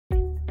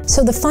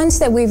So the funds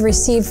that we've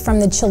received from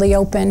the Chili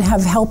Open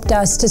have helped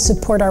us to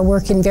support our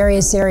work in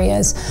various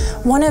areas.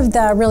 One of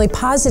the really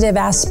positive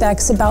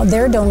aspects about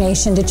their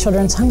donation to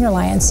Children's Hunger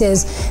Alliance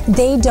is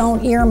they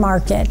don't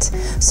earmark it.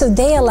 So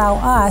they allow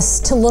us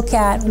to look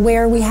at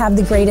where we have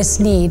the greatest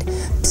need.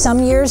 Some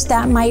years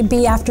that might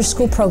be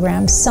after-school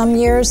programs. Some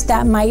years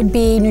that might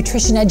be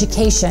nutrition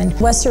education.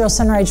 West Earl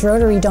Sunrise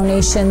Rotary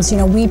donations,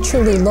 we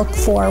truly look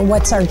for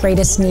what's our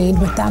greatest need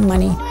with that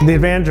money. The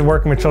advantage of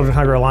working with Children's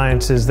Hunger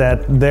Alliance is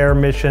that their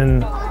mission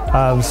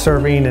of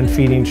serving and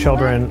feeding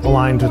children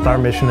aligns with our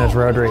mission as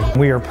Rotary.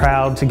 We are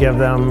proud to give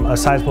them a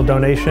sizable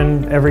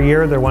donation every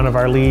year. They're one of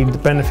our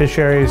lead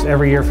beneficiaries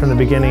every year from the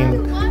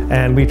beginning,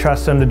 and we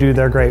trust them to do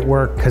their great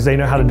work because they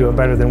know how to do it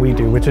better than we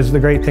do, which is the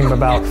great thing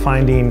about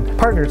finding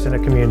partners in a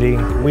community.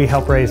 We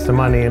help raise the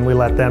money and we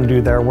let them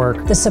do their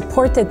work. The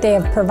support that they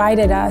have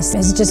provided us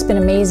has just been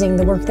amazing,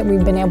 the work that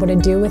we've been able to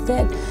do with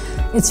it.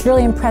 It's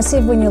really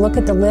impressive when you look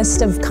at the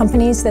list of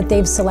companies that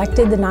they've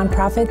selected, the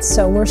nonprofits,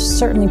 so we're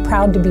certainly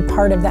proud to be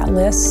part of that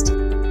list.